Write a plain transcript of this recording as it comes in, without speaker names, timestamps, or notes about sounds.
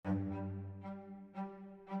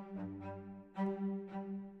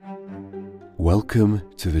Welcome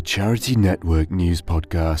to the Charity Network News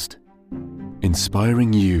Podcast,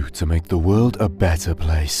 inspiring you to make the world a better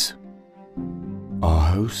place. Our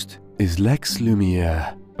host is Lex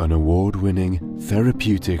Lumiere, an award-winning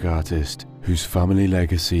therapeutic artist whose family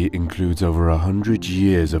legacy includes over 100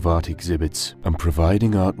 years of art exhibits and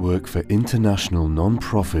providing artwork for international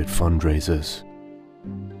non-profit fundraisers.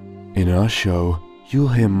 In our show, you'll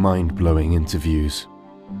hear mind-blowing interviews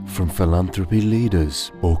from philanthropy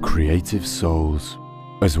leaders or creative souls,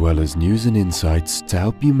 as well as news and insights to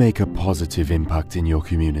help you make a positive impact in your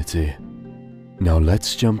community. Now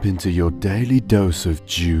let's jump into your daily dose of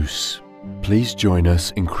juice. Please join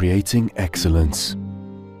us in creating excellence.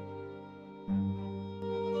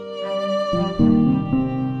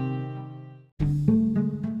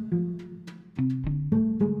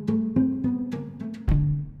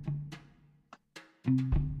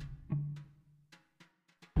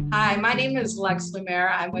 Hi, my name is Lex Lumiere.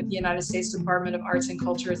 I'm with the United States Department of Arts and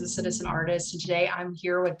Culture as a citizen artist. And today I'm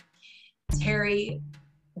here with Terry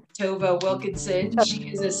Tova Wilkinson. She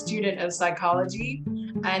is a student of psychology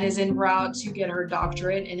and is en route to get her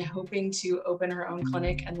doctorate and hoping to open her own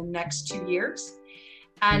clinic in the next 2 years.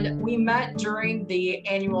 And we met during the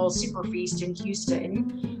annual Super Feast in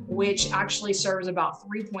Houston, which actually serves about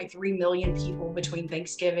 3.3 million people between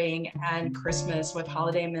Thanksgiving and Christmas with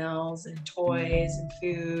holiday meals and toys and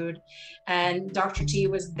food. And Dr. T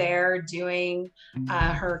was there doing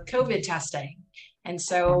her COVID testing. And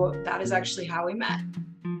so that is actually how we met.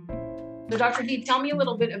 So Dr. T, tell me a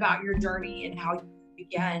little bit about your journey and how you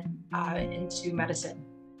began into medicine.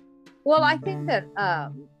 Well, I think that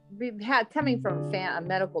we've had, coming from a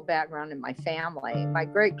medical background in my family, my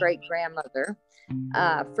great-great-grandmother,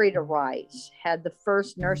 Frida Wright, had the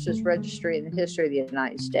first nurses registry in the history of the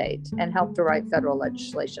United States and helped to write federal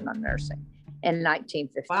legislation on nursing in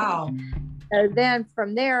 1915. Wow. Then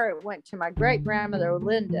from there, it went to my great-grandmother,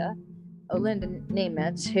 Olinda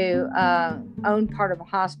Niemitz, who owned part of a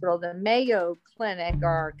hospital. The Mayo Clinic are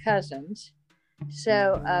our cousins.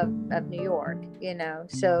 So of New York, you know,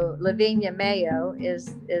 so Lavinia Mayo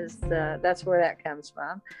is that's where that comes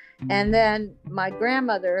from. And then my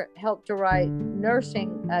grandmother helped to write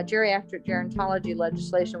nursing geriatric gerontology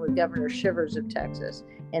legislation with Governor Shivers of Texas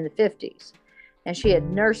in the 50s, and she had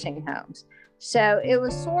nursing homes. So it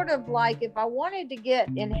was sort of like, if I wanted to get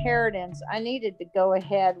inheritance, I needed to go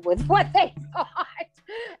ahead with what they thought.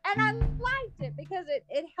 And I liked it because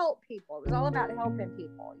it helped people. It was all about helping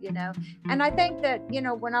people, you know. And I think that, you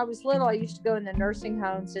know, when I was little, I used to go in the nursing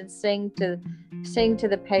homes and sing to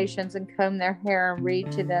the patients and comb their hair and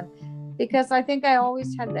read to them, because I think I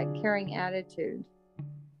always had that caring attitude.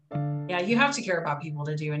 Yeah, you have to care about people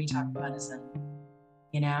to do any type of medicine,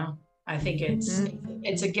 you know. I think it's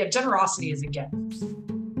a gift. Generosity is a gift.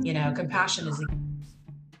 You know, compassion is a gift.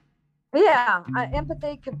 Yeah,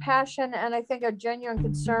 empathy, compassion, and I think a genuine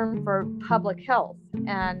concern for public health.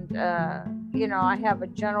 And, you know, I have a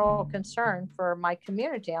general concern for my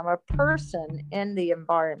community. I'm a person in the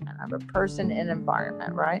environment. I'm a person in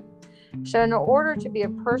environment, right? So in order to be a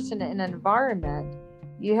person in an environment,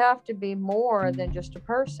 you have to be more than just a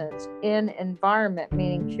person. It's in environment,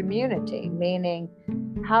 meaning community, meaning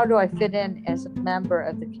how do I fit in as a member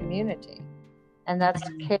of the community? And that's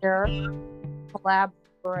care,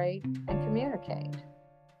 collaborate, and communicate.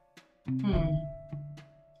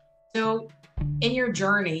 So in your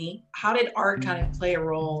journey, how did art kind of play a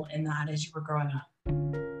role in that as you were growing up?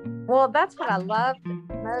 Well, that's what I loved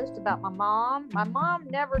most about my mom. My mom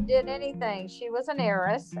never did anything. She was an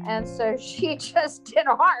heiress, and so she just did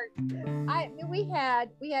art. We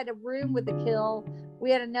had a room with a kiln.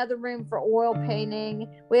 We had another room for oil painting.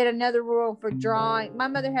 We had another room for drawing. My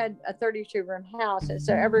mother had a 32-room house, and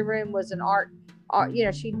so every room was an art. You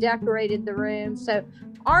know, she decorated the room. So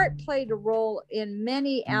art played a role in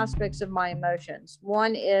many aspects of my emotions.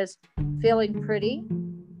 One is feeling pretty,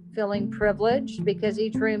 feeling privileged, because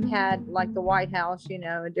each room had, like the White House, you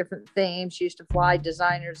know, a different theme. She used to fly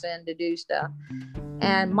designers in to do stuff.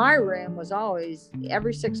 And my room was always,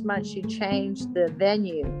 every 6 months, she changed the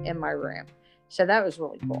venue in my room. So that was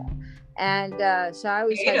really cool. And so I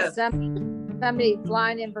always had somebody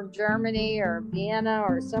flying in from Germany or Vienna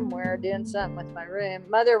or somewhere doing something with my room.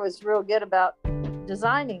 Mother was real good about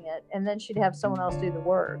designing it, and then she'd have someone else do the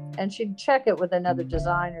work, and she'd check it with another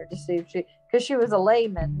designer to see if because she was a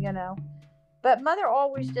layman, you know. But Mother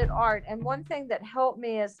always did art. And one thing that helped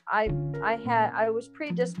me is I was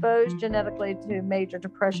predisposed genetically to major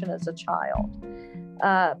depression as a child,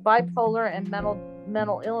 bipolar and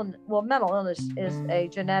mental illness. Well, mental illness is a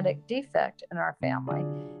genetic defect in our family.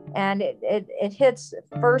 and it hits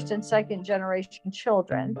first and second generation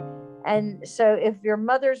children. And so if your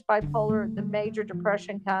mother's bipolar, the major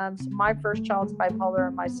depression comes. My first child's bipolar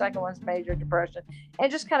and my second one's major depression. And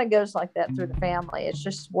it just kind of goes like that through the family. It's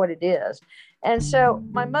just what it is. And so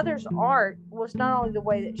my mother's art was not only the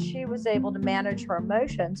way that she was able to manage her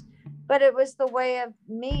emotions, but it was the way of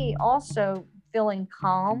me also feeling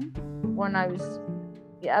calm when I was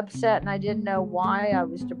upset and I didn't know why I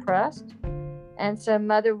was depressed. And so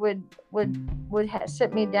mother would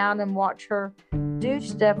sit me down and watch her do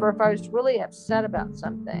stuff, or if I was really upset about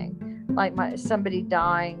something, like somebody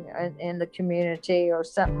dying in the community, or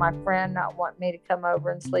something, my friend not wanting me to come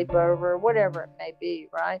over and sleep over, or whatever it may be,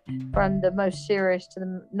 right? From the most serious to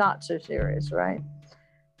the not so serious, right?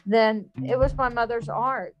 Then it was my mother's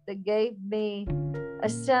art that gave me a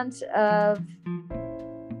sense of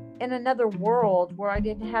in another world where I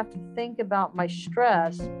didn't have to think about my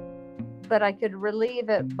stress, but I could relieve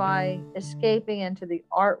it by escaping into the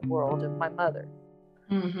art world of my mother.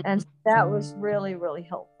 Mm-hmm. And that was really, really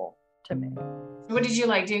helpful to me. What did you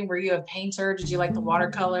like doing? Were you a painter? Did you like the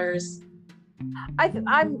watercolors? I'm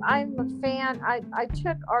a fan. I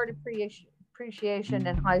took art appreciation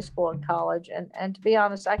in high school and college, and to be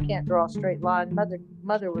honest, I can't draw a straight line.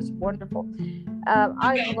 Mother was wonderful.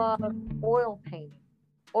 I love oil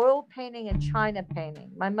painting and China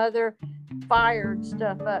painting. My mother fired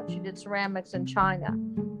stuff up. She did ceramics in China.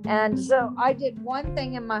 And so I did one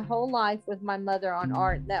thing in my whole life with my mother on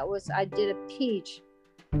art. And that was I did a peach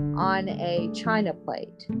on a China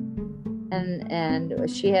plate. And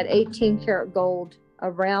she had 18 karat gold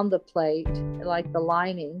around the plate, like the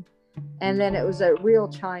lining. And then it was a real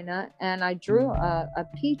China. And I drew a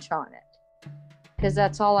peach on it, because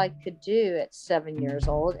that's all I could do at 7 years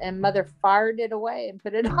old. And mother fired it away and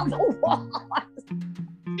put it on the wall.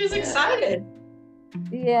 She was excited.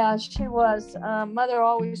 Yeah, she was. Mother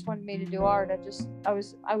always wanted me to do art.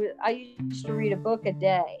 I used to read a book a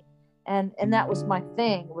day, and that was my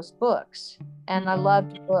thing, was books. And I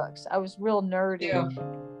loved books. I was real nerdy. Yeah.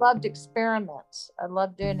 Loved experiments. I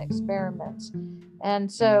loved doing experiments. And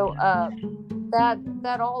so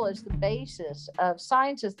that all is the basis of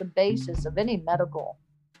science, is the basis of any medical,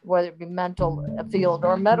 whether it be mental field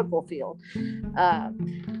or medical field.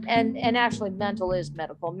 And actually mental is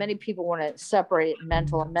medical. Many people want to separate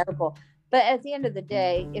mental and medical. But at the end of the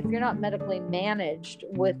day, if you're not medically managed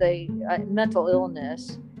with a mental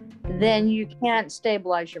illness, then you can't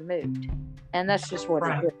stabilize your mood. And that's just what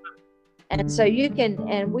it is. And so you can,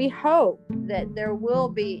 and we hope that there will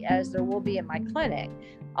be, as there will be in my clinic,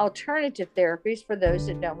 alternative therapies for those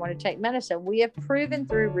that don't want to take medicine. We have proven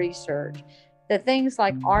through research that things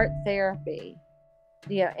like art therapy,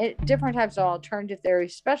 different types of alternative therapy,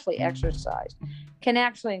 especially exercise, can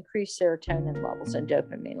actually increase serotonin levels and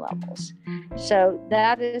dopamine levels. So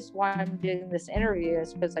that is why I'm doing this interview,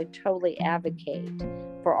 is because I totally advocate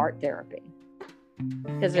for art therapy,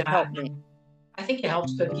 because it helped me. I think it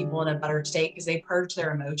helps put people in a better state because they purge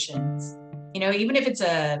their emotions. Even if it's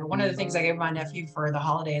one of the things I gave my nephew for the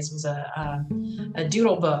holidays was a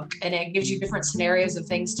doodle book, and it gives you different scenarios of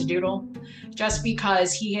things to doodle, just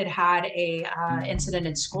because he had a incident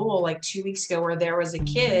in school like 2 weeks ago where there was a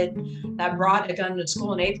kid that brought a gun to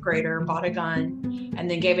school, an 8th grader, bought a gun and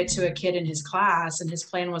then gave it to a kid in his class. And his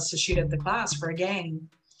plan was to shoot at the class for a gang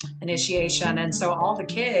initiation. And so all the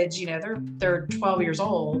kids, they're 12 years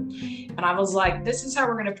old. And I was like, this is how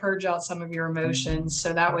we're going to purge out some of your emotions.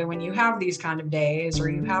 So that way, when you have these kind of days, or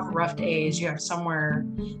you have rough days, you have somewhere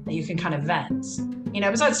that you can kind of vent,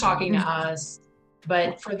 besides talking to us.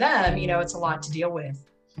 But for them, it's a lot to deal with.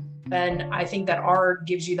 And I think that art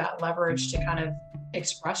gives you that leverage to kind of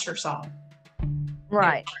express yourself.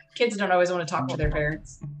 Right. Kids don't always want to talk to their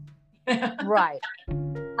parents. Right.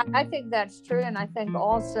 I think that's true. And I think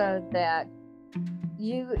also that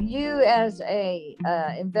you as a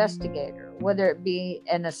investigator, whether it be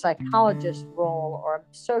in a psychologist role or a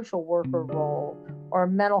social worker role or a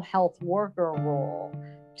mental health worker role,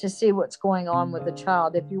 to see what's going on with the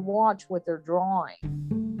child, if you watch what they're drawing,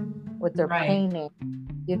 what they're painting,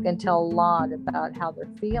 you can tell a lot about how they're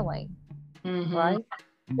feeling. Mm-hmm. Right.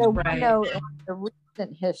 So we know in the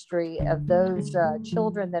recent history of those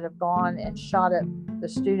children that have gone and shot at the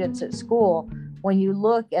students at school, when you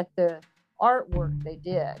look at the artwork they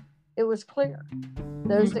did, it was clear.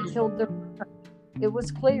 Those that killed them, it was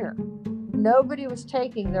clear. Nobody was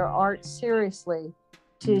taking their art seriously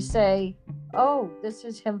to say, oh, this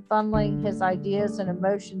is him funneling his ideas and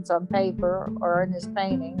emotions on paper or in his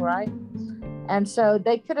painting, right? And so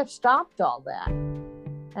they could have stopped all that.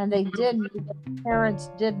 And they didn't. The parents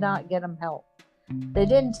did not get them help. They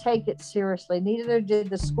didn't take it seriously. Neither did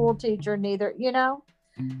the school teacher,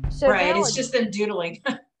 So right. now It's just them doodling.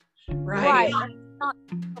 right. Right. Not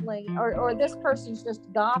or this person's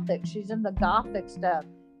just gothic. She's in the gothic stuff.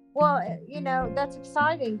 Well, that's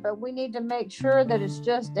exciting, but we need to make sure that it's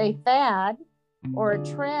just a fad or a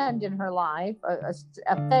trend in her life,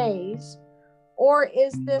 a phase, or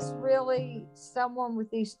is this really someone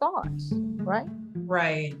with these thoughts, right?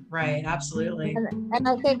 Right. Absolutely. And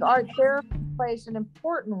I think art therapy plays an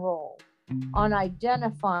important role on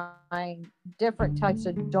identifying different types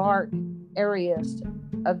of dark areas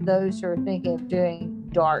of those who are thinking of doing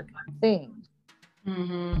dark things.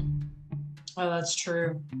 Mm-hmm. Oh, that's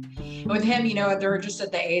true. With him, they're just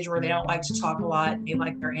at the age where they don't like to talk a lot. They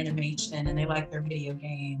like their animation and they like their video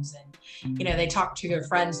games, and they talk to their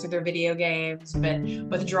friends through their video games. But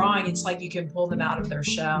with drawing, it's like you can pull them out of their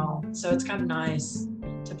shell. So it's kind of nice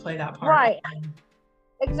to play that part. Right.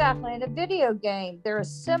 Exactly. In a video game, they're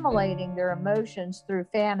assimilating their emotions through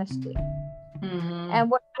fantasy. Mm-hmm.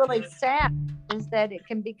 And what's really sad is that it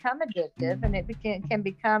can become addictive, and it can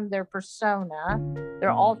become their persona,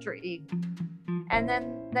 their alter ego. And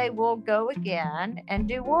then they will go again and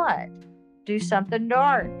do what? Do something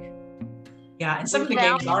dark. Yeah, and some of the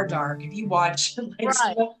games are dark. If you watch,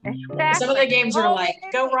 right. some of the games are like,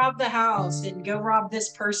 go rob the house and go rob this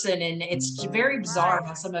person. And it's very bizarre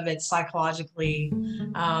how some of it's psychologically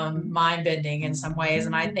mind-bending in some ways.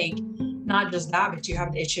 And I think not just that, but you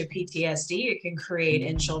have the issue of PTSD it can create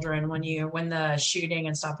in children when the shooting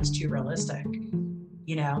and stuff is too realistic,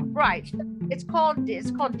 Right. It's called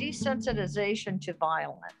desensitization to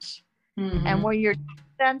violence. Mm-hmm. And when you're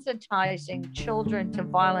sensitizing children to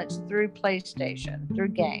violence through PlayStation, through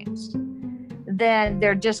games, then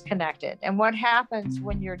they're disconnected. And what happens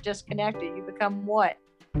when you're disconnected? You become what?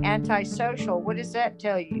 Antisocial. What does that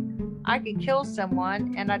tell you? I can kill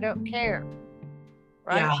someone and I don't care.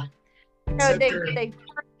 Right? Yeah. So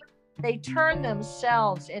they turn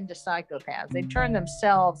themselves into psychopaths. They turn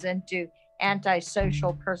themselves into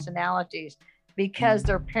antisocial personalities because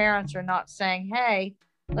their parents are not saying, hey,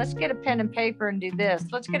 let's get a pen and paper and do this.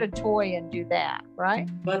 Let's get a toy and do that, right?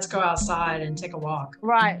 Let's go outside and take a walk.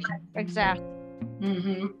 Right, exactly.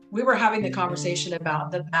 Mm-hmm. We were having the conversation about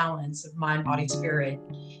the balance of mind, body, spirit.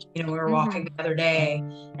 We were walking the other day,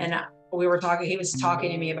 and he was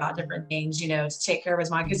talking to me about different things, to take care of his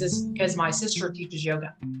mind, because my sister teaches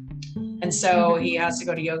yoga. And so he has to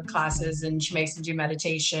go to yoga classes, and she makes him do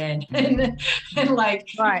meditation and like,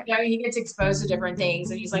 right. He gets exposed to different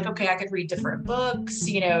things, and he's like, okay, I could read different books,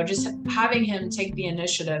 just having him take the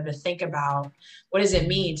initiative to think about what does it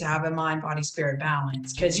mean to have a mind, body, spirit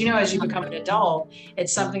balance? Because, as you become an adult,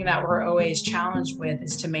 it's something that we're always challenged with,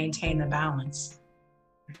 is to maintain the balance.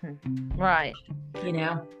 Right.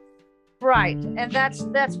 Right. And that's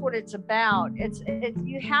what it's about. It's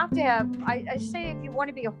you have to have, I say, if you want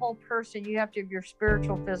to be a whole person, you have to have your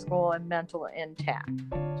spiritual, physical, and mental intact.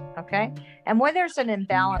 Okay. And when there's an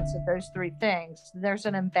imbalance of those three things, there's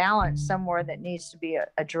an imbalance somewhere that needs to be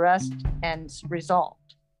addressed and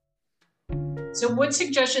resolved. So what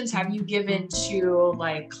suggestions have you given to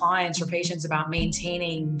like clients or patients about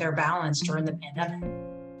maintaining their balance during the pandemic?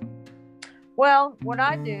 Well, what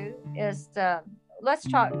I do is let's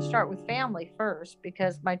start with family first,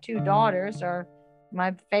 because my two daughters are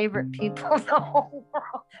my favorite people in the whole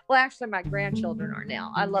world. Well, actually, my grandchildren are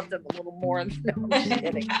now. I love them a little more than I'm just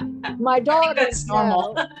kidding. My daughters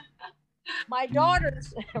know. My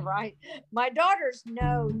daughters, right? My daughters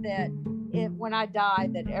know that when I die,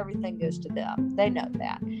 that everything goes to them. They know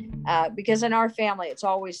that because in our family, it's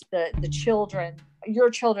always the children,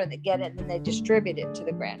 your children, that get it, and then they distribute it to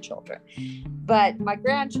the grandchildren. But my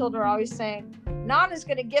grandchildren are always saying, Nana's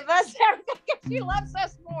going to give us everything because she loves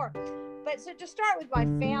us more. But so to start with my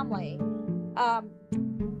family,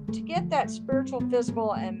 to get that spiritual,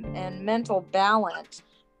 physical, and mental balance,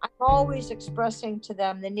 I'm always expressing to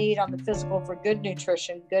them the need on the physical for good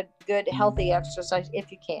nutrition, good healthy exercise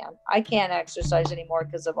if you can. I can't exercise anymore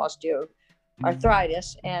because of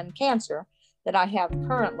osteoarthritis and cancer that I have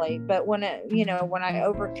currently. But when I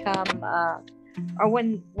overcome or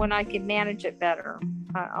when I can manage it better,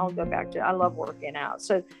 I'll go back to. I love working out.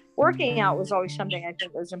 So working out was always something I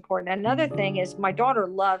think was important. Another thing is my daughter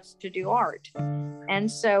loves to do art,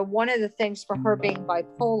 and so one of the things for her being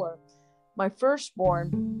bipolar, my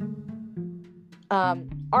firstborn,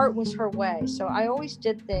 art was her way. So I always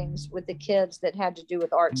did things with the kids that had to do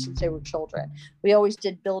with art since they were children. We always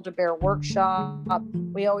did Build-A-Bear workshop.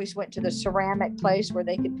 We always went to the ceramic place where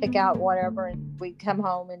they could pick out whatever, and we'd come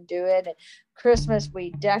home and do it. And Christmas,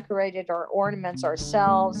 we decorated our ornaments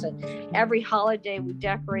ourselves. And every holiday, we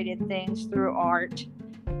decorated things through art.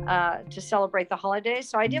 to celebrate the holidays.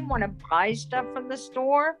 So I didn't want to buy stuff from the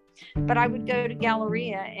store, but I would go to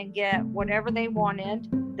Galleria and get whatever they wanted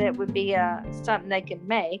that would be something they could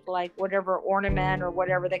make, like whatever ornament or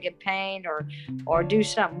whatever they could paint or do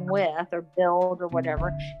something with or build or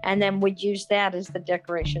whatever. And then we'd use that as the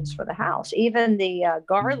decorations for the house. Even the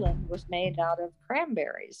garland was made out of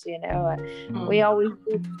cranberries, we always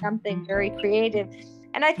did something very creative.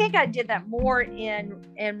 And I think I did that more in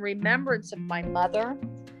remembrance of my mother,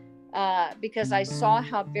 because I saw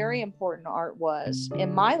how very important art was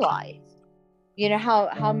in my life.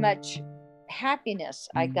 How much happiness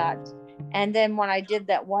I got. And then when I did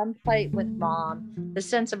that one plate with Mom, the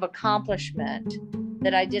sense of accomplishment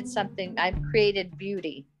that I did something, I created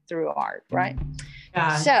beauty through art, right?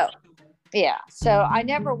 So I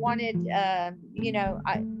never wanted, I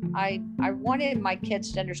wanted my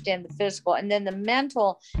kids to understand the physical, and then the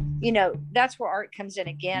mental, that's where art comes in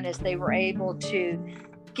again, is they were able to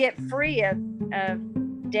get free of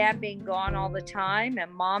Dad being gone all the time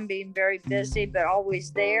and Mom being very busy, but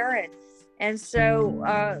always there. And so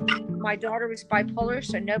my daughter was bipolar,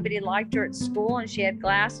 so nobody liked her at school, and she had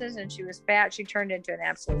glasses and she was fat. She turned into an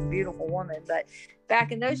absolutely beautiful woman. But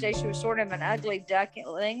back in those days, she was sort of an ugly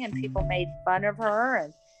duckling and people made fun of her.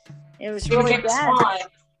 And it was really bad.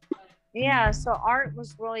 Yeah, so art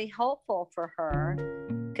was really helpful for her,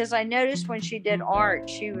 because I noticed when she did art,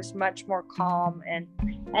 she was much more calm. And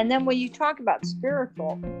then when you talk about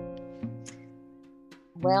spiritual,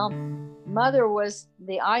 well, Mother was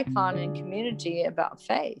the icon in community about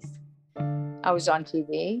faith. I was on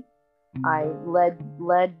TV. I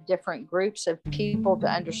led different groups of people to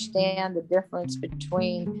understand the difference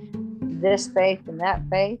between this faith and that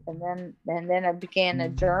faith, and then I began a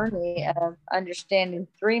journey of understanding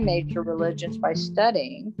 3 major religions by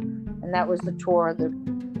studying, and that was the Torah,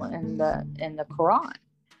 and the Quran.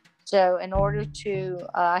 So in order to,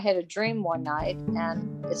 I had a dream one night,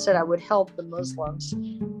 and it said I would help the Muslims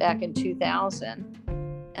back in 2000.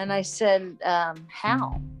 And I said,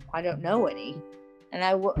 how? I don't know any. And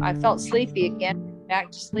I felt sleepy again,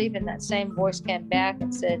 back to sleep, and that same voice came back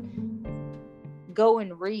and said, go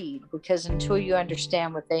and read, because until you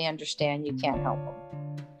understand what they understand, you can't help them.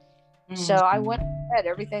 So I went and read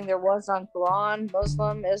everything there was on Quran,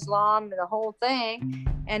 Muslim, Islam, and the whole thing.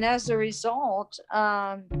 And as a result,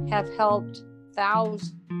 have helped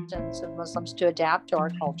thousands of Muslims to adapt to our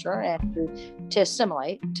culture and to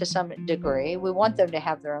assimilate to some degree. We want them to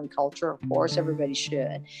have their own culture, of course, everybody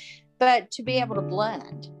should, but to be able to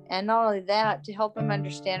blend. And not only that, to help them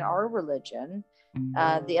understand our religion,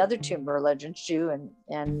 the other 2 religions, Jew and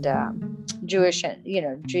Jewish,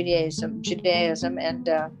 Judaism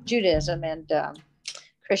and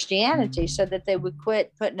Christianity, so that they would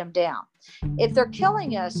quit putting them down. If they're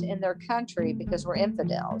killing us in their country because we're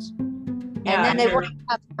infidels, and then they were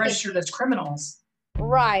registered as criminals,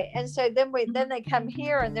 right? And so then they come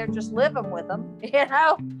here and they're just living with them.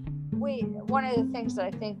 One of the things that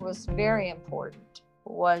I think was very important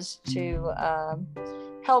was to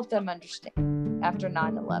help them understand after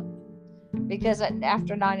 9/11, because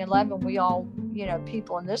after 9/11, we all,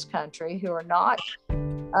 people in this country who are not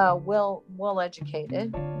well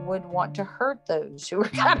educated would want to hurt those who were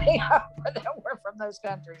coming over that were from those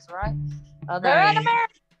countries, right? They're in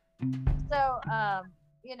America. So,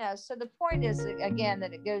 so the point is, again,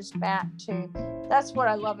 that it goes back to, that's what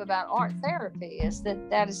I love about art therapy, is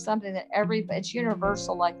that is something that it's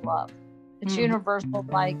universal like love. It's universal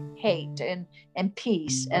like hate and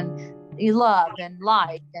peace and love and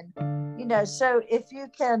light. And, so if you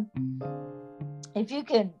can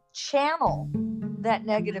channel that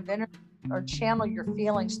negative energy or channel your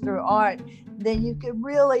feelings through art, then you can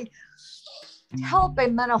really help a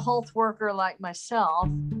mental health worker like myself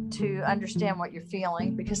to understand what you're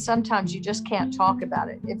feeling, because sometimes you just can't talk about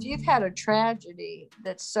it. If you've had a tragedy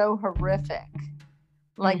that's so horrific,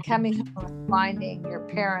 like coming home and finding your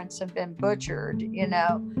parents have been butchered, you're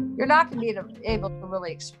not going to be able to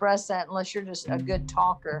really express that unless you're just a good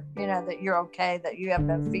talker, that you're okay, that you have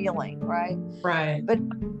no feeling, right? Right. But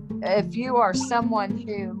if you are someone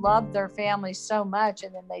who loved their family so much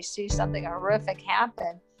and then they see something horrific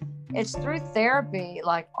happen, it's through therapy,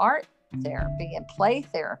 like art therapy and play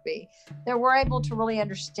therapy, that we're able to really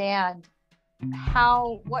understand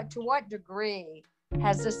to what degree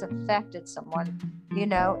has this affected someone?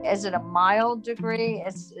 Is it a mild degree?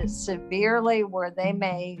 Is it severely where they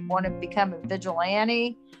may want to become a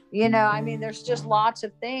vigilante? There's just lots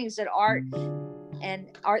of things that art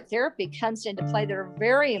therapy comes into play that are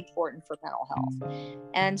very important for mental health.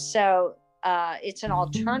 And so it's an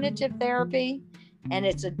alternative therapy. And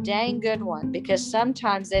it's a dang good one, because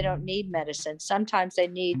sometimes they don't need medicine. Sometimes they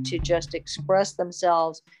need to just express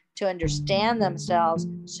themselves, to understand themselves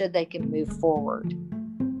so they can move forward.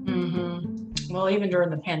 Mm-hmm. Well, even during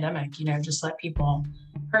the pandemic, just let people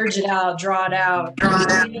purge it out, draw it out,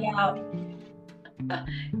 breathe it out.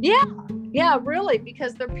 Yeah, really,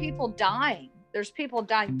 because there are people dying. There's people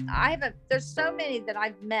dying. There's so many that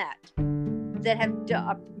I've met that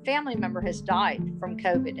a family member has died from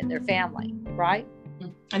COVID in their family, right?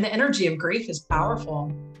 And the energy of grief is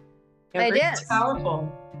powerful. Grief is powerful.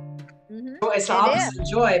 Mm-hmm. It's the opposite of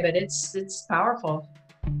joy, but it's powerful.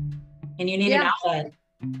 And you need an outlet.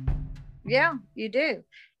 Yeah, you do.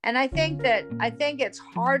 And I think it's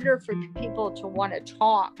harder for people to want to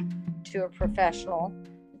talk to a professional,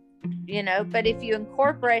 but if you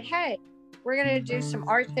incorporate, hey, we're going to do some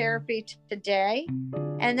art therapy today.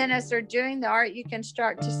 And then as they're doing the art, you can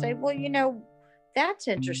start to say, well, that's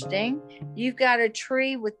interesting. You've got a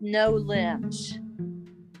tree with no limbs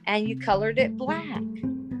and you colored it black.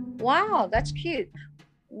 Wow, that's cute.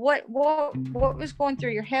 What was going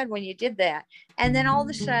through your head when you did that? And then all of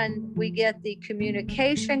a sudden we get the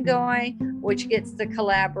communication going, which gets the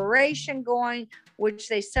collaboration going, which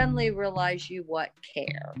they suddenly realize you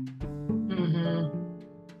care. Mm-hmm.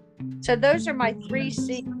 So those are my 3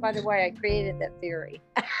 C's. By the way, I created that theory.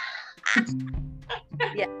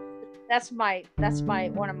 Yeah, that's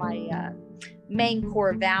one of my main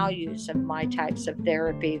core values of my types of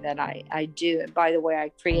therapy that I do. And by the way, I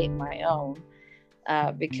create my own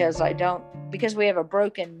because we have a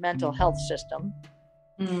broken mental health system,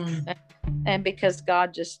 and because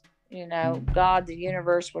God just, God, the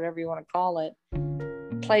universe, whatever you want to call it,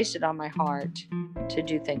 placed it on my heart to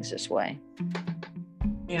do things this way.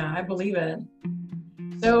 Yeah, I believe it.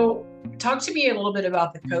 So talk to me a little bit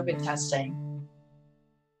about the COVID testing.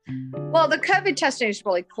 Well, the COVID testing is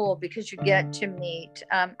really cool because you get to meet.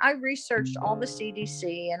 I researched all the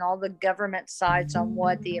CDC and all the government sites on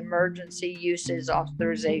what the emergency uses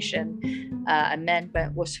authorization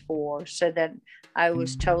amendment was for, so that I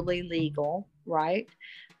was totally legal, right?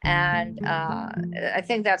 And I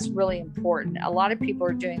think that's really important. A lot of people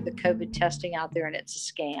are doing the COVID testing out there and it's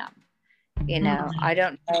a scam. I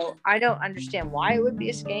don't know. I don't understand why it would be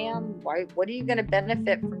a scam. What are you going to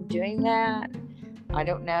benefit from doing that? I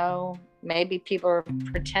don't know. Maybe people are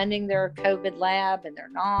pretending they're a COVID lab and they're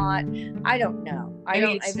not. I don't know.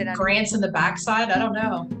 Maybe it's grants in the backside. I don't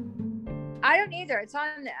know. I don't either. It's on,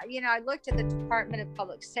 I looked at the Department of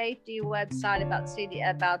Public Safety website about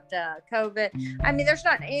COVID. I mean, there's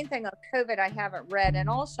not anything on COVID I haven't read. And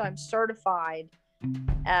also I'm certified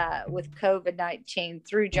with COVID-19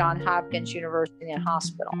 through Johns Hopkins University and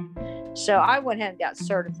Hospital. So I went ahead and got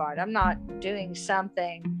certified. I'm not doing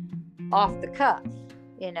something off the cuff.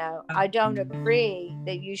 I don't agree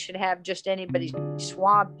that you should have just anybody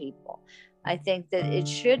swab people. I think that it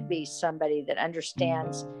should be somebody that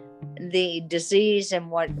understands the disease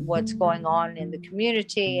and what's going on in the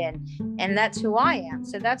community, and that's who I am.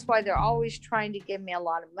 So that's why they're always trying to give me a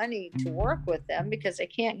lot of money to work with them, because they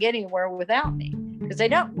can't get anywhere without me, because they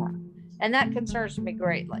don't know. And that concerns me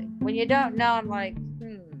greatly. When you don't know, I'm like,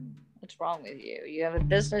 what's wrong with you? You have a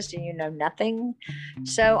business and you know nothing.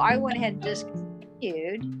 So I went ahead and discontinued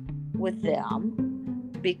with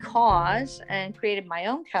them and created my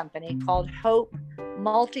own company called Hope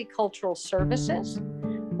Multicultural Services,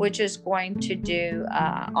 which is going to do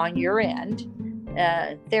on your end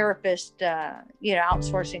therapist,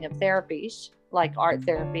 outsourcing of therapies like art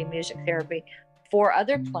therapy, music therapy for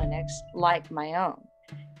other clinics like my own,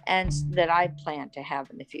 and that I plan to have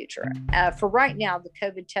in the future. For right now, the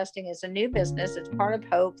COVID testing is a new business. It's part of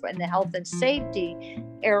Hope and the health and safety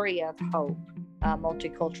area of Hope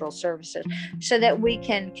Multicultural Services, so that we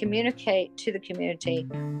can communicate to the community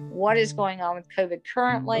what is going on with COVID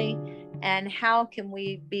currently and how can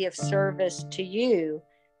we be of service to you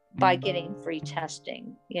by getting free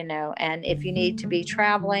testing, and if you need to be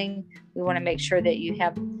traveling, we want to make sure that you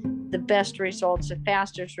have the best results, the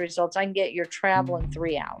fastest results. I can get your travel in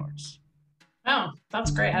 3 hours. Oh, that's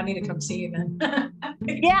great. I need to come see you then.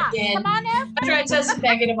 Yeah, come on in. After I tested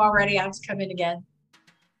negative already, I have to come in again.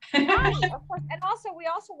 Right, of course. And also, we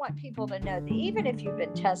also want people to know that even if you've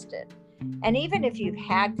been tested and even if you've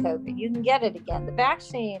had COVID, you can get it again. The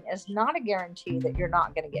vaccine is not a guarantee that you're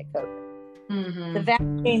not going to get COVID. Mm-hmm. The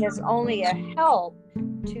vaccine is only a help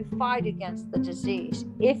to fight against the disease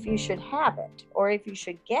if you should have it or if you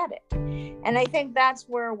should get it. And I think that's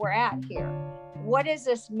where we're at here. What does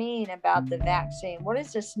this mean about the vaccine? What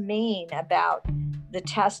does this mean about the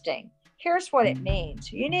testing? Here's what it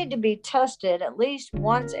means. You need to be tested at least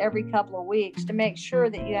once every couple of weeks to make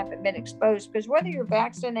sure that you haven't been exposed, because whether you're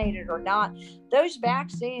vaccinated or not, those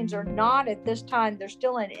vaccines are not at this time, they're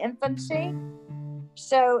still in infancy.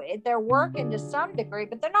 So they're working to some degree,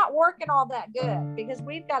 but they're not working all that good, because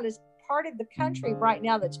we've got this part of the country right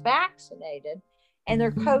now that's vaccinated and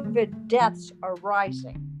their COVID deaths are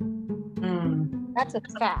rising. That's a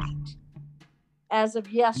fact as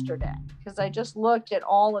of yesterday, because I just looked at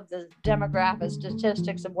all of the demographic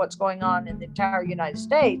statistics of what's going on in the entire United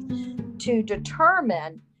States to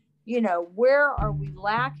determine, where are we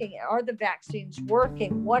lacking? Are the vaccines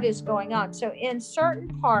working? What is going on? So in certain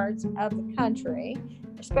parts of the country,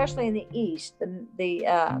 especially in the east,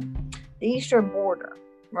 the eastern border,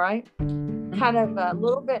 right? Kind of a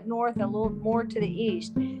little bit north and a little more to the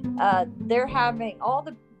east, they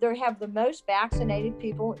have the most vaccinated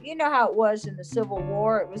people. You know how it was in the Civil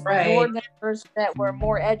War. It was the Northerners that were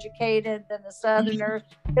more educated than the Southerners,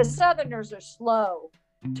 because Southerners are slow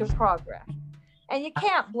to progress. And you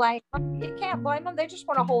can't blame them. They just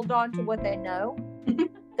want to hold on to what they know.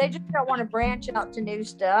 They just don't want to branch out to new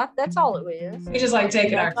stuff. That's all it is. We just like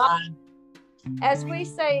taking our time. As we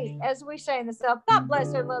say in the South, God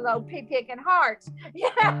bless their little old pea picking hearts.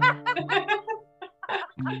 Yeah.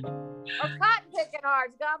 Or cotton picking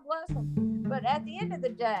hearts. God bless them. But at the end of the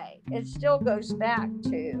day, it still goes back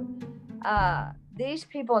to these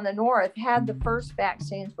people in the North had the first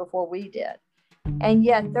vaccines before we did. And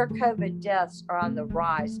yet their COVID deaths are on the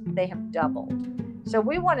rise. They have doubled. So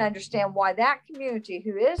we want to understand why that community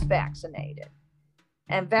who is vaccinated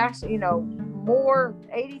and more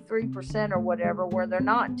 83% or whatever, where they're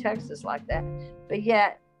not in Texas like that, but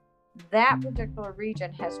yet that particular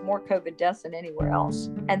region has more COVID deaths than anywhere else,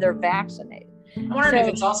 and they're vaccinated. I wonder if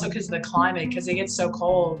it's also because of the climate, because it gets so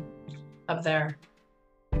cold up there.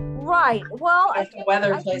 Right. Well, if the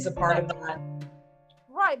weather plays a part of that.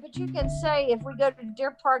 Right, but you can say if we go to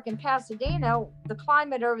Deer Park in Pasadena, the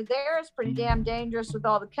climate over there is pretty damn dangerous with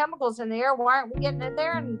all the chemicals in the air. Why aren't we getting in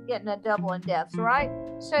there and getting a double in deaths, right?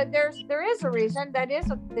 So there is a reason. That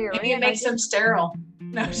is a theory. Maybe it makes them sterile.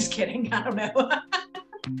 No, just kidding. I don't know.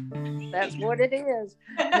 That's what it is.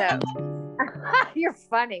 No, you're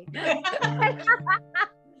funny.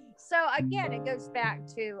 So again, it goes back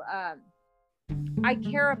to I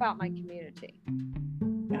care about my community.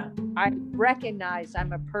 Yeah. I recognize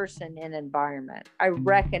I'm a person in environment. I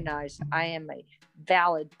recognize I am a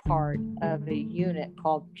valid part of a unit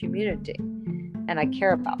called community, and I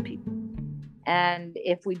care about people. And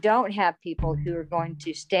if we don't have people who are going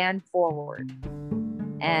to stand forward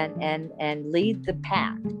and lead the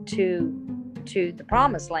pack to the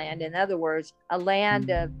promised land, in other words, a land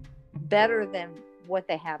of better than what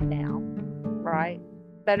they have now, right?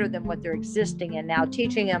 Better than what they're existing in now,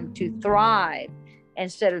 teaching them to thrive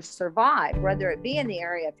instead of survive, whether it be in the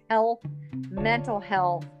area of health, mental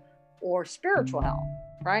health, or spiritual health,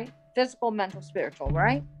 right? Physical, mental, spiritual,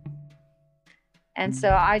 right? And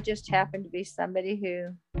so I just happen to be somebody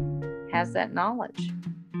who has that knowledge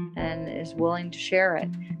and is willing to share it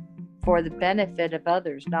for the benefit of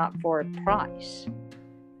others, not for a price.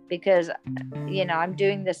 Because, I'm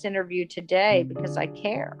doing this interview today because I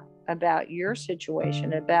care about your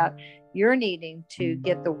situation, about your needing to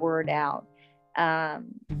get the word out.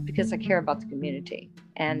 Because I care about the community,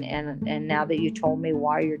 and now that you told me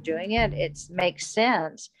why you're doing it, it makes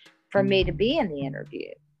sense for me to be in the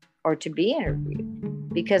interview or to be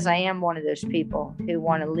interviewed, because I am one of those people who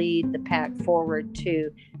want to lead the pack forward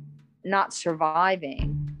to not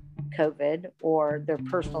surviving COVID or their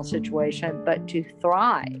personal situation, but to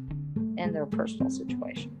thrive in their personal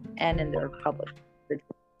situation and in their public situation.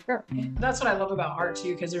 Sure. That's what I love about art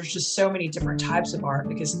too, because there's just so many different types of art,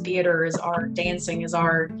 because theater is art, dancing is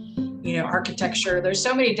art, architecture. There's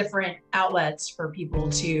so many different outlets for people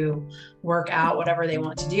to work out whatever they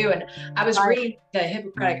want to do. And I was reading the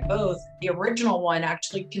Hippocratic Oath, the original one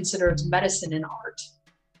actually considers medicine and art.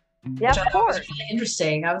 Yeah, which I thought was really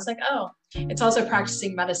interesting. I was like, oh, it's also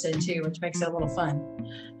practicing medicine too, which makes it a little fun.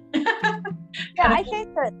 Yeah, I think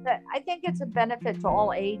it's a benefit to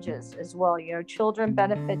all ages as well. Children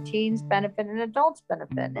benefit, teens benefit, and adults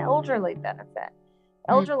benefit, and elderly benefit.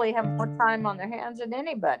 Elderly have more time on their hands than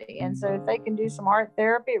anybody, and so if they can do some art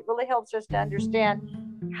therapy, it really helps us to understand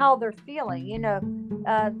how they're feeling.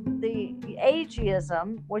 The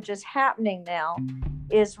ageism, which is happening now,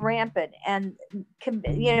 is rampant, and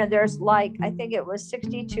there's I think it was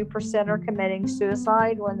 62% are committing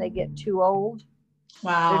suicide when they get too old.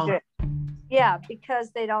 Wow. Yeah,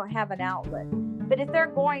 because they don't have an outlet. But if they're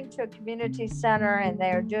going to a community center and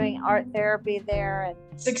they're doing art therapy there, and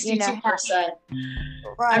 62%.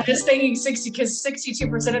 Right. I'm just thinking 60 because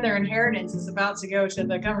 62% of their inheritance is about to go to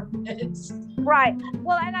the government. Right.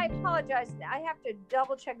 Well, and I apologize. I have to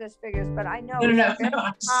double check those figures, but I know. No.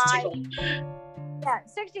 I'm just yeah,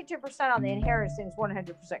 62% on the inheritance is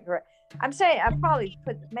 100% correct. I'm saying I probably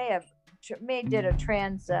did a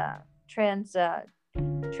transference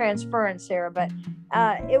there, but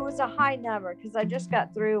it was a high number because I just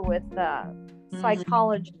got through with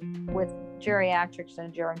psychology with geriatrics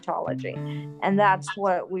and gerontology, and that's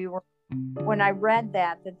what we were. When I read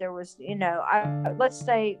that there was, let's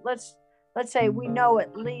say we know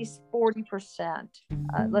at least 40%.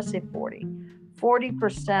 Let's say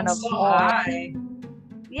 40% of all. High.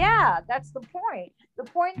 Yeah, that's the point. The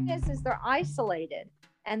point is they're isolated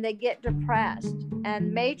and they get depressed,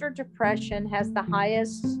 and major depression has the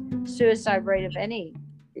highest suicide rate of any of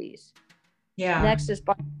these. Yeah. Next is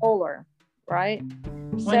bipolar, right?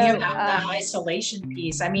 When you have that isolation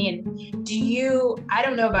piece, I mean, I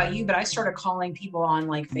don't know about you, but I started calling people on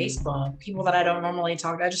like Facebook, people that I don't normally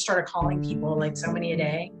talk to. I just started calling people like so many a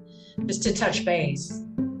day just to touch base.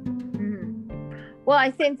 Mm-hmm. Well,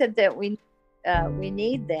 I think that we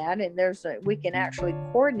need that, and we can actually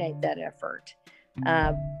coordinate that effort.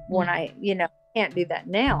 When I can't do that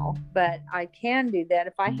now, but I can do that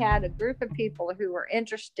if I had a group of people who were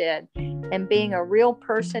interested in being a real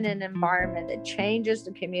person in an environment that changes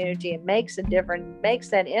the community and makes a difference, makes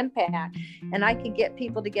that impact, and I could get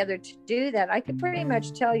people together to do that. I could pretty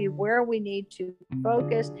much tell you where we need to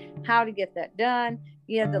focus, how to get that done,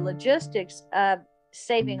 the logistics of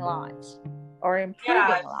saving lives or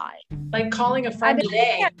improving lives. Like calling a friend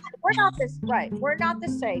today. We're not the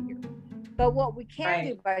savior. But what we can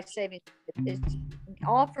do by saving is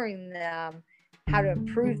offering them how to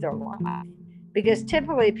improve their life. Because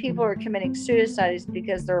typically people are committing suicide is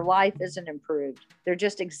because their life isn't improved. They're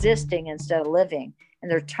just existing instead of living. And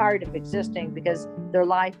they're tired of existing because their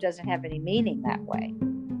life doesn't have any meaning that way.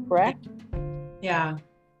 Correct? Yeah.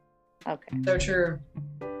 Okay. So true.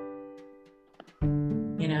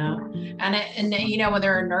 And when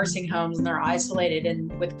they're in nursing homes and they're isolated,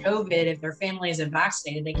 and with COVID, if their family isn't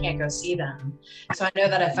vaccinated, they can't go see them. So I know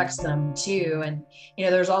that affects them too. And,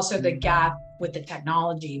 there's also the gap with the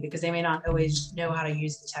technology because they may not always know how to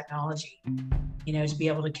use the technology, to be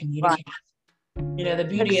able to communicate. Right. The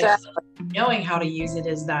beauty of knowing how to use it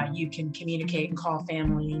is that you can communicate and call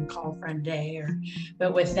family and call a friend day,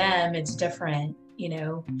 but with them, it's different.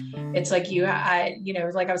 It's like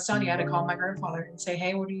like I was telling you, I had to call my grandfather and say,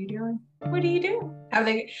 hey, what are you doing? What do you do? Have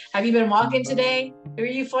you been walking today? Who are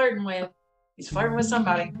you flirting with? He's flirting with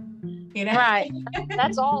somebody, Right.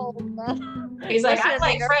 That's all. He's like, I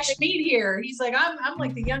like fresh meat here. He's like, I'm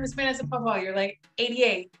like the youngest man as a papa. You're like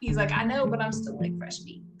 88. He's like, I know, but I'm still like fresh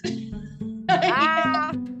meat.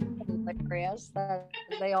 Chris,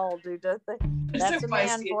 they all do, don't they? That's a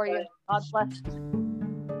man for you.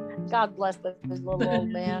 God bless this little old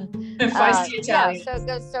man.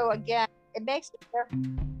 So again, it makes it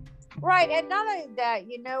right. And not only that,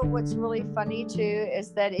 what's really funny too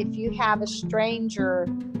is that if you have a stranger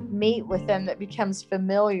meet with them that becomes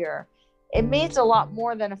familiar, it means a lot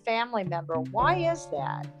more than a family member. Why is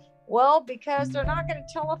that? Well, because they're not going to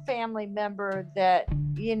tell a family member that,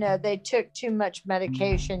 they took too much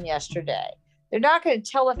medication yesterday. They're not going to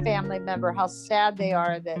tell a family member how sad they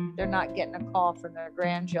are that they're not getting a call from their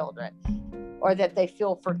grandchildren or that they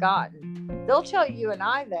feel forgotten. They'll tell you and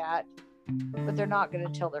I that, but they're not going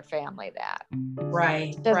to tell their family that.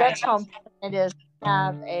 Right. So that's how important it is to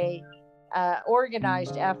have a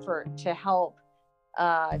organized effort to help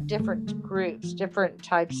different groups, different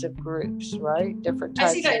types of groups, right? Different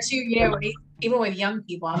types. I see that too, even with young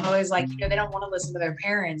people, I'm always like, they don't want to listen to their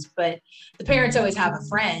parents, but the parents always have a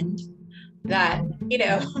friend that,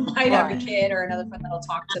 might have a kid or another friend that'll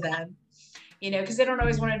talk to them, because they don't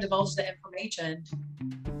always want to divulge the information.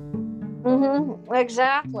 Mm-hmm.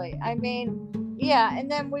 Exactly. I mean, yeah. And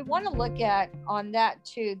then we want to look at on that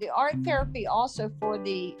too, the art therapy also for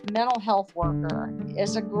the mental health worker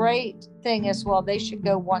is a great thing as well. They should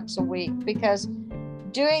go once a week because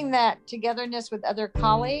doing that togetherness with other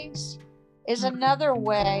colleagues is another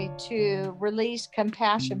way to release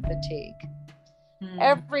compassion fatigue.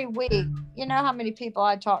 Every week, how many people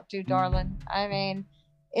I talk to, darling? I mean,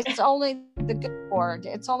 it's only the good Lord.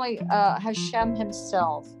 It's only Hashem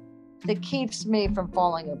himself that keeps me from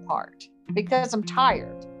falling apart because I'm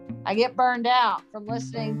tired. I get burned out from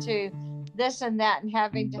listening to this and that and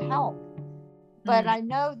having to help. But I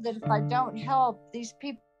know that if I don't help, these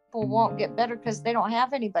people won't get better because they don't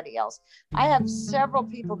have anybody else. I have several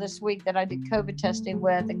people this week that I did COVID testing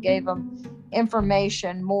with and gave them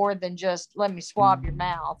information more than just let me swab your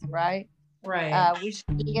mouth, right? Right. We just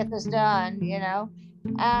need to get this done,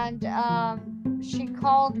 And she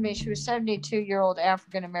called me. She was a 72-year-old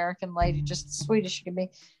African-American lady, just the sweetest she could be.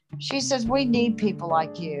 She says, we need people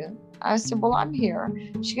like you. I said, well, I'm here.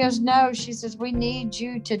 She goes, no. She says, we need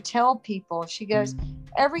you to tell people. She goes,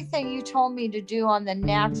 everything you told me to do on the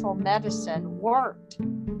natural medicine worked.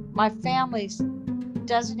 My family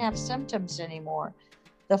doesn't have symptoms anymore.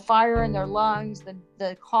 The fire in their lungs,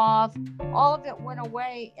 the cough, all of it went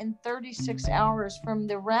away in 36 hours from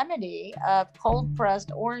the remedy of cold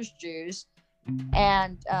pressed orange juice.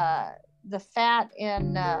 And the fat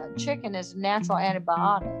in chicken is a natural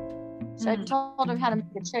antibiotic. So I told her how to make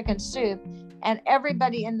a chicken soup, and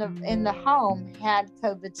everybody in the home had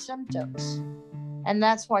COVID symptoms. And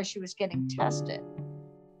that's why she was getting tested.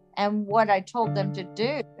 And what I told them to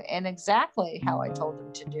do, and exactly how I told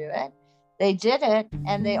them to do it, they did it,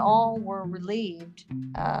 and they all were relieved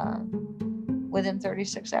within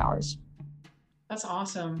 36 hours. That's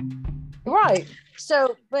awesome. Right.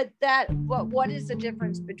 So, but what is the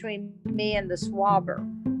difference between me and the swabber?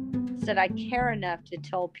 Is that I care enough to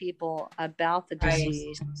tell people about the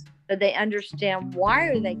disease, so they understand why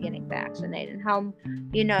are they getting vaccinated, and how,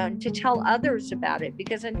 to tell others about it.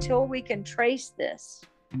 Because until we can trace this,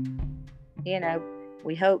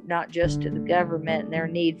 we hope not just to the government and their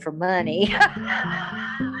need for money.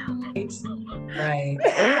 Right.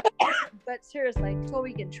 But seriously, until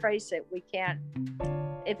we can trace it, we can't.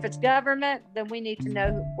 If it's government, then we need to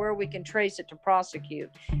know where we can trace it to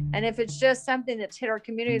prosecute. And if it's just something that's hit our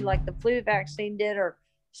community, like the flu vaccine did, or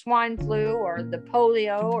swine flu, or the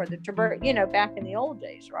polio, or the tuberculosis, back in the old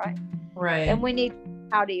days, right? Right. And we need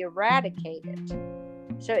how to eradicate it.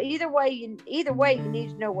 So either way, you need to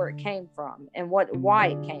know where it came from and why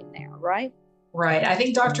it came there, right? Right. I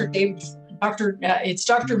think it's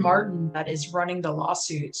Dr. Martin that is running the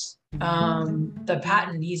lawsuits. He's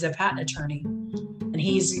a patent attorney, and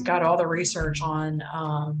he's got all the research on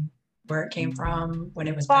where it came from, when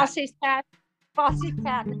it was Fossey's patent.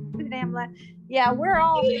 Yeah, we're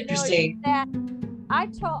all interesting. That. I'll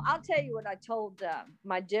tell you what I told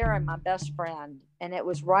my best friend, and it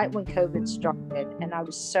was right when COVID started, and I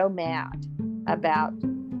was so mad about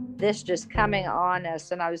this just coming on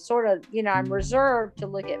us, and I was sort of, I'm reserved to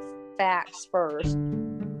look at facts first,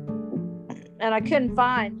 and I couldn't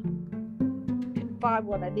find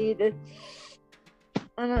what I needed,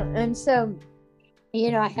 and so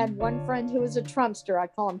I had one friend who was a Trumpster. I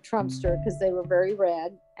call him Trumpster because they were very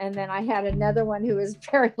red. And then I had another one who was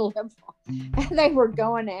very liberal, and they were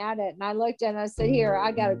going at it. And I looked at it and I said, here,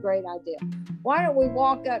 I got a great idea. Why don't we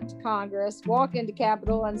walk up to Congress, walk into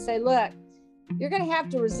Capitol, and say, look, you're going to have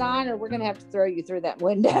to resign, or we're going to have to throw you through that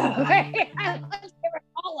window. All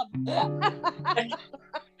of them.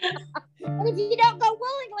 And if you don't go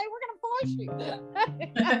willingly, we're going to force you.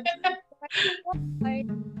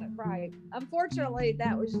 Right. Unfortunately,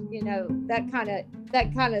 that was,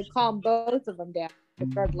 that kind of calmed both of them down. I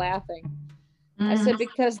started laughing. I said,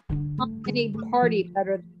 because any party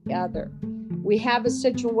better than the other. We have a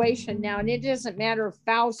situation now, and it doesn't matter if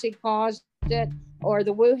Fauci caused it, or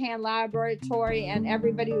the Wuhan laboratory and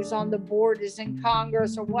everybody who's on the board is in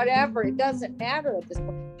Congress, or whatever. It doesn't matter at this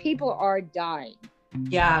point. People are dying.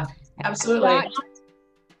 Yeah, absolutely.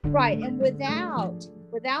 Right. And without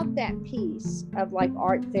that piece of like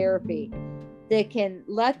art therapy that can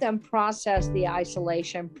let them process the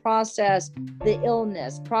isolation, process the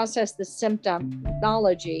illness, process the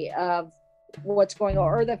symptomology of what's going on,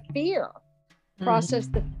 or the fear, process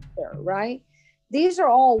the fear, right? These are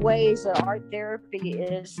all ways that art therapy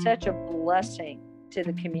is such a blessing to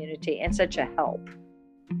the community and such a help.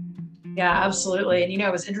 Yeah, absolutely. And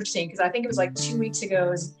it was interesting because I think it was like 2 weeks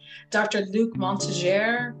ago, Dr. Luc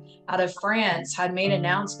Montagnier out of France had made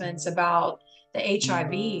announcements about the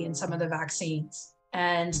HIV in some of the vaccines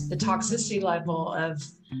and the toxicity level of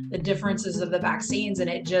the differences of the vaccines. And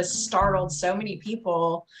it just startled so many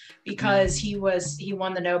people because he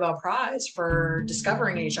won the Nobel Prize for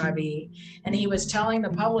discovering HIV. And he was telling the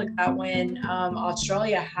public that when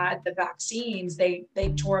Australia had the vaccines, they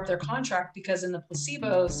tore up their contract because in the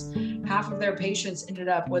placebos, half of their patients ended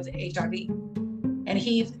up with HIV. And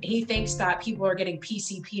he thinks that people are getting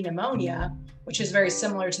PCP pneumonia, which is very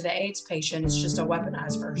similar to the AIDS patient. It's just a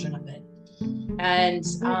weaponized version of it. And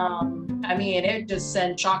it just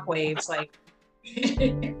sent shockwaves. Like,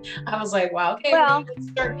 I was like, wow, okay, well, let's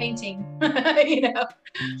start painting,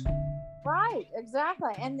 Right,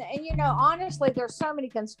 exactly. And honestly, there's so many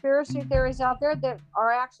conspiracy theories out there that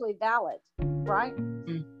are actually valid, right?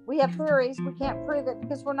 Mm-hmm. We have theories, we can't prove it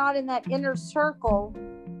because we're not in that inner circle.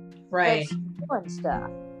 Right. Doing stuff,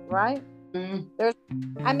 right? Mm.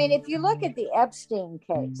 I mean, if you look at the Epstein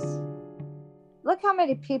case, look how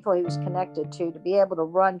many people he was connected to be able to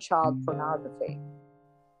run child pornography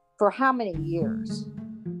for how many years?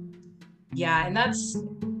 Yeah, and that's,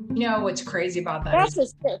 what's crazy about that That's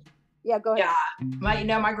is, yeah, go ahead.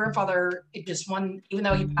 Yeah, my grandfather, even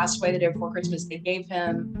though he passed away the day before Christmas, they gave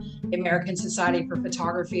him the American Society for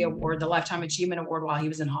Photography Award, the Lifetime Achievement Award, while he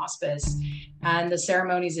was in hospice. And the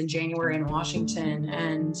ceremony's in January in Washington.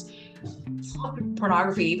 And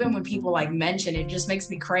pornography, even when people like mention it, just makes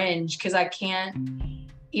me cringe, because I can't,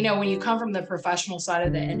 when you come from the professional side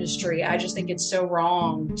of the industry, I just think it's so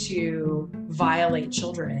wrong to violate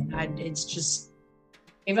children. It's just,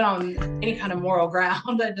 even on any kind of moral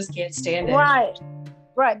ground, I just can't stand it. Right.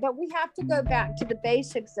 But we have to go back to the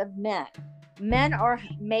basics of men. Men are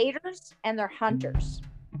maters and they're hunters.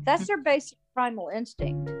 That's their basic primal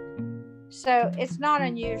instinct. So it's not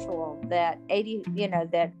unusual that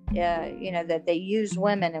that they use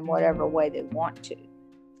women in whatever way they want to.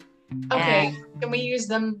 Okay, can we use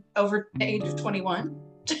them over the age of 21?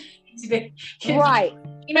 Right.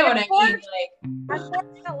 You know what I mean?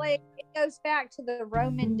 Unfortunately, it goes back to the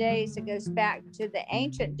Roman days. It goes back to the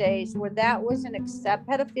ancient days where that was an accept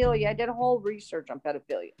pedophilia. I did a whole research on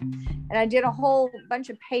pedophilia, and I did a whole bunch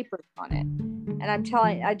of papers on it. And I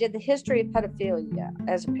did the history of pedophilia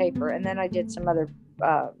as a paper, and then I did some other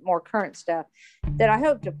more current stuff that I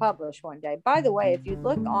hope to publish one day. By the way, if you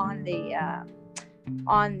look on the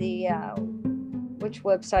which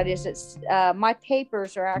website is it? My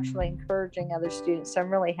papers are actually encouraging other students. So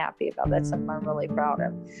I'm really happy about that. Something I'm really proud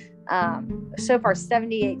of. So far,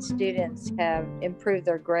 78 students have improved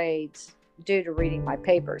their grades due to reading my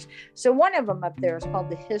papers. So one of them up there is called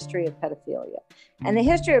The History of Pedophilia. And the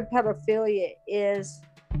history of pedophilia is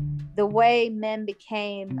the way men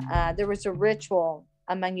became, there was a ritual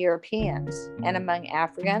among Europeans and among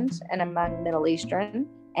Africans and among Middle Eastern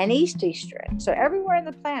and East Eastern. So everywhere on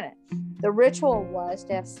the planet, the ritual was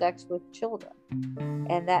to have sex with children.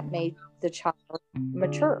 And that made the child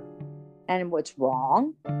mature. And what's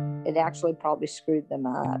wrong, it actually probably screwed them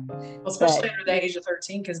up. Well, especially under the age of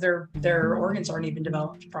 13, because their organs aren't even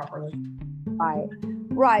developed properly. Right.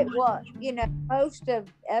 Well, most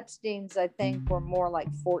of Epstein's, I think, were more like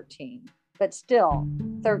 14, but still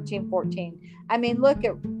 13, 14. I mean, look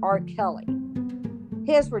at R. Kelly.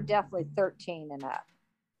 His were definitely 13 and up.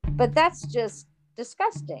 But that's just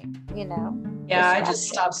disgusting, Yeah, disgusting. I just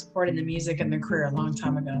stopped supporting the music and their career a long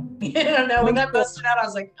time ago. I don't know. When that busted out, I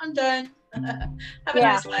was like, I'm done. Have a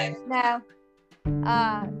nice life. No,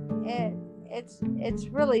 it's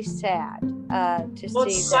really sad to see. Well,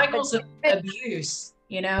 it's cycles of abuse.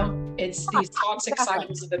 It's these toxic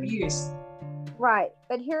cycles of abuse. Right,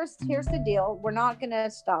 but here's the deal. We're not going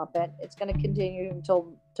to stop it. It's going to continue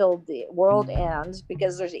until the world ends,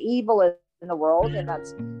 because there's evil in the world, and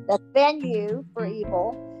that's venue for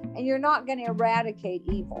evil. And you're not going to eradicate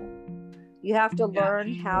evil. You have to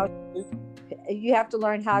learn how. You have to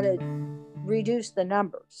learn how to reduce the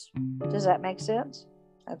numbers. Does that make sense?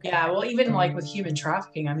 Okay. Yeah. Well, even like with human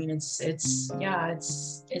trafficking, I mean, it's a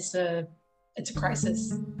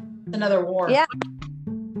crisis. It's another war. Yeah.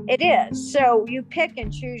 It is. So you pick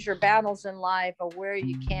and choose your battles in life of where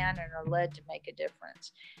you can and are led to make a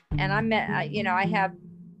difference. And I have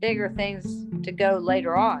bigger things to go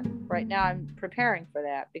later on. Right now, I'm preparing for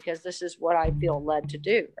that because this is what I feel led to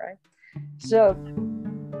do, right? So,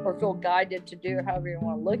 or feel guided to do, however you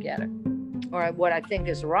want to look at it, or what I think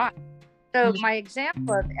is right. So my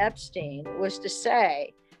example of Epstein was to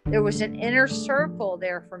say there was an inner circle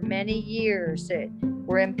there for many years that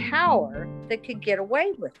were in power that could get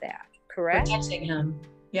away with that, correct? Protecting him.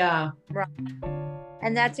 Yeah. Right.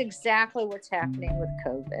 And that's exactly what's happening with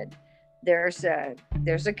COVID. There's a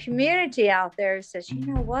community out there that says, you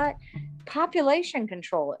know what? Population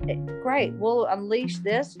control, great. We'll unleash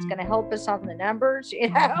this. It's going to help us on the numbers.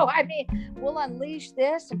 I mean, we'll unleash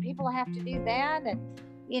this and people have to do that. And,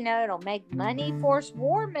 it'll make money for us.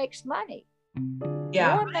 War makes money.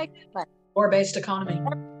 Yeah. War makes money. War-based economy.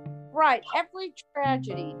 Right. Every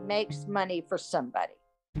tragedy makes money for somebody.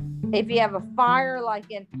 If you have a fire,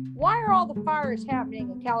 why are all the fires happening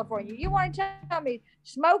in California? You want to tell me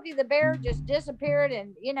Smokey the Bear just disappeared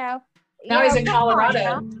and, now he's in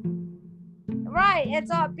Colorado. Right. It's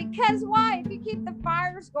all because why? If you keep the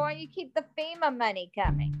fires going, you keep the FEMA money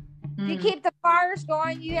coming. If you keep the fires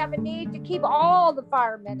going, you have a need to keep all the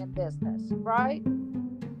firemen in business, right?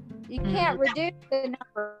 You can't reduce the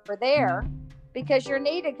number there because you're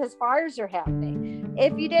needed because fires are happening.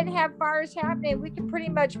 If you didn't have fires happening, we could pretty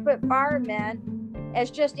much put firemen as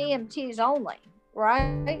just EMTs only.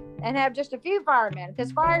 right? And have just a few firemen,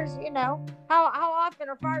 because fires, how often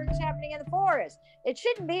are fires happening in the forest? It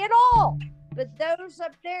shouldn't be at all. But those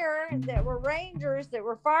up there that were rangers, that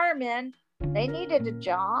were firemen, they needed a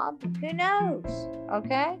job. Who knows?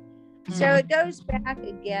 Okay. So it goes back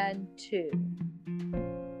again to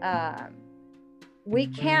we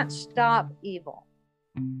can't stop evil.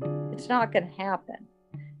 It's not going to happen.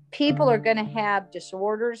 People are going to have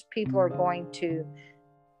disorders. People are going to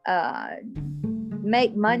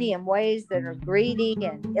make money in ways that are greedy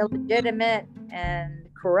and illegitimate and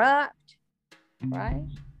corrupt, right?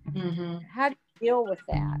 Mm-hmm. How do you deal with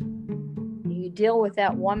that? You deal with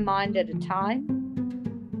that one mind at a time,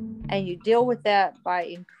 and you deal with that by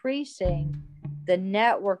increasing the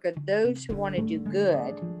network of those who want to do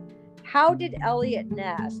good. How did Eliot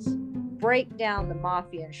Ness break down the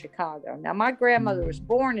mafia in Chicago? Now, my grandmother was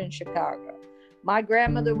born in Chicago. My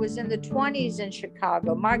grandmother was in the 20s in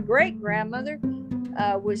Chicago. My great-grandmother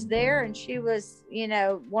was there, and she was,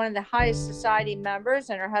 one of the highest society members,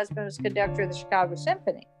 and her husband was conductor of the Chicago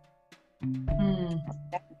Symphony.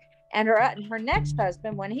 And her next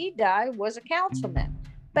husband, when he died, was a councilman.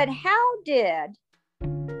 But how did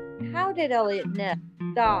Eliot Ness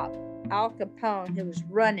stop Al Capone, who was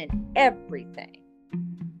running everything,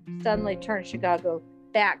 suddenly turn Chicago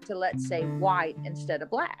back to, let's say, white instead of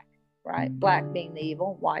black, right? Black being the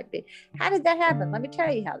evil, white being. How did that happen? Let me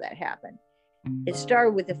tell you how that happened. It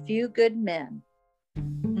started with a few good men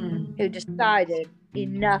who decided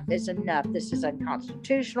enough is enough. This is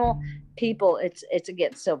unconstitutional. People, it's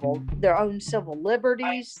against their own civil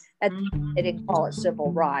liberties. They didn't call it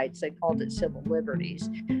civil rights. They called it civil liberties.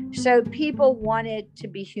 So people wanted to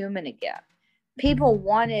be human again. People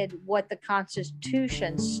wanted what the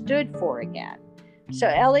Constitution stood for again. So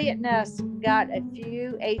Eliot Ness got a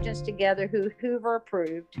few agents together who Hoover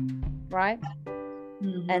approved, right?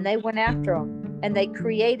 And they went after them, and they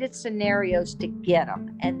created scenarios to get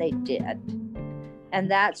them, and they did. And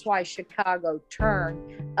that's why Chicago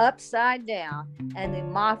turned upside down, and the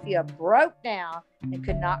mafia broke down and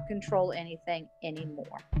could not control anything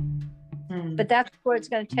anymore. But that's what it's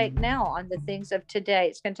going to take now on the things of today.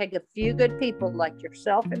 It's going to take a few good people like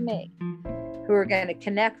yourself and me who are going to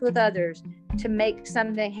connect with others to make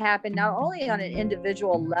something happen, not only on an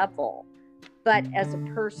individual level, but as a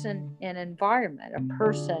person in environment, a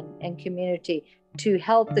person in community, to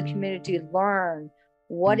help the community learn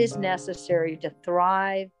what is necessary to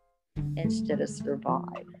thrive instead of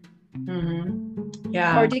survive.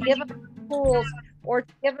 Yeah. Or to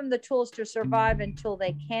give them the tools to survive until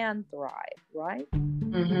they can thrive, right?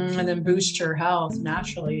 And then boost your health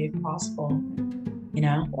naturally if possible,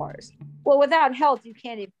 Of course. Well, without health, you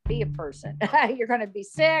can't even be a person. You're going to be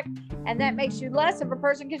sick, and that makes you less of a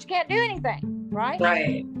person because you can't do anything, right?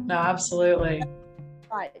 Right. No, absolutely.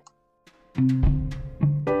 Right.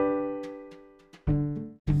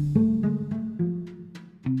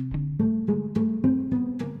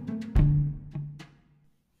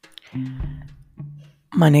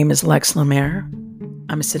 My name is Lex Lumiere.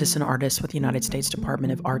 I'm a citizen artist with the United States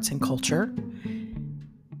Department of Arts and Culture.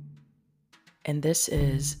 And this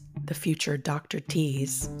is the future Dr.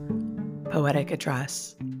 T's poetic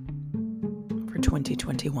address for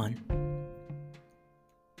 2021.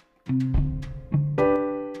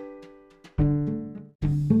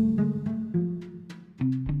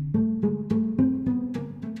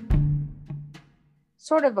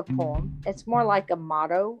 Sort of a poem. It's more like a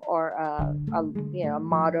motto or a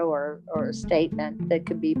motto or a statement that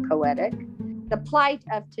could be poetic. The plight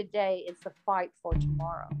of today is the fight for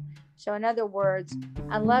tomorrow. So in other words,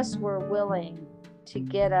 unless we're willing to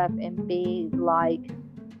get up and be like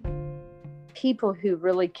people who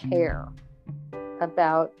really care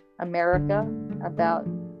about America, about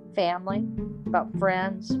family, about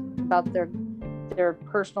friends, about their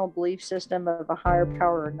personal belief system of a higher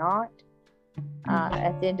power or not,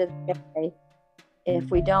 at the end of the day, if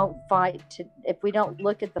we don't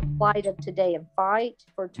look at the plight of today and fight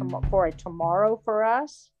for a tomorrow for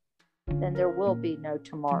us, then there will be no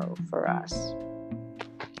tomorrow for us.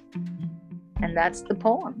 And that's the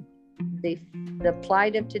poem. The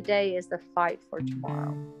plight of today is the fight for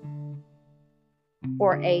tomorrow,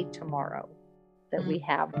 for a tomorrow that we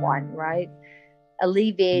have one, right?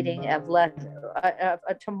 Alleviating of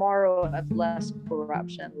a tomorrow of less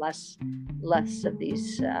corruption, less of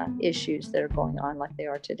these issues that are going on like they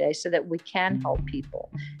are today, so that we can help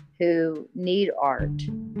people who need art,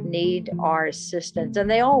 need our assistance, and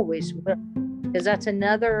they always will, because that's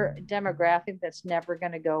another demographic that's never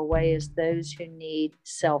going to go away, is those who need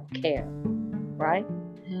self-care, right?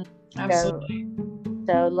 Absolutely.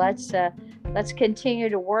 So let's Let's continue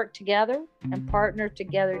to work together and partner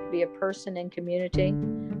together to be a person in community,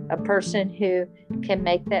 a person who can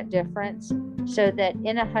make that difference, so that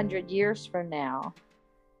in 100 years from now,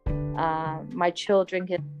 my children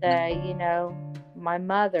can say, you know, my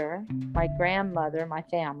mother, my grandmother, my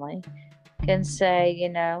family can say, you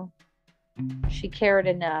know, she cared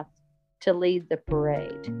enough to lead the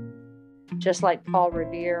parade. Just like Paul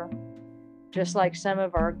Revere, just like some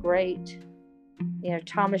of our great, you know,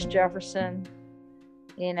 Thomas Jefferson,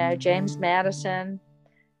 you know, James Madison,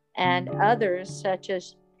 and others such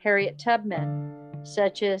as Harriet Tubman,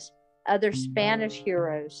 such as other Spanish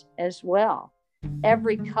heroes as well.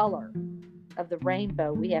 Every color of the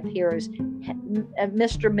rainbow, we have heroes.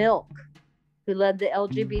 Mr. Milk, who led the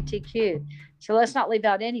LGBTQ. So let's not leave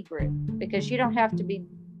out any group, because you don't have to be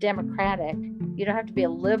democratic. You don't have to be a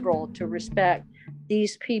liberal to respect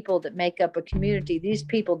these people that make up a community, these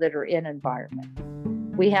people that are in environment.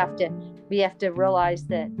 We have to realize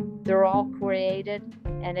that they're all created,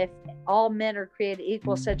 and if all men are created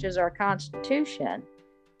equal, such as our Constitution,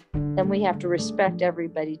 then we have to respect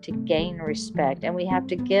everybody to gain respect, and we have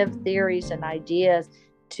to give theories and ideas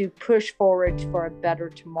to push forward for a better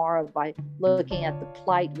tomorrow by looking at the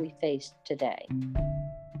plight we face today.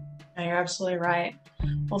 You're absolutely right.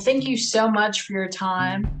 Well, thank you so much for your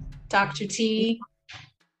time, Dr. T.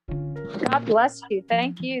 God bless you.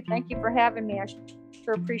 Thank you. Thank you for having me. I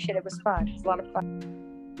sure appreciate it. It was fun. It was a lot of fun.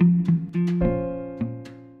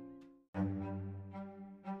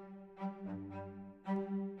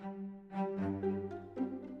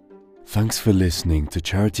 Thanks for listening to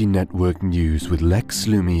Charity Network News with Lex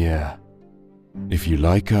Lumiere. If you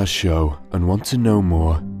like our show and want to know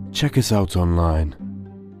more, check us out online,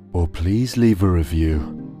 or please leave a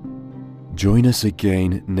review. Join us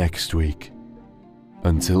again next week.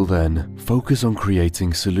 Until then, focus on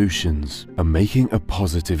creating solutions and making a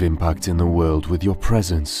positive impact in the world with your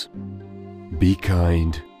presence. Be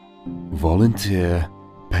kind, volunteer,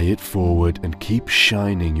 pay it forward, and keep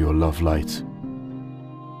shining your love light.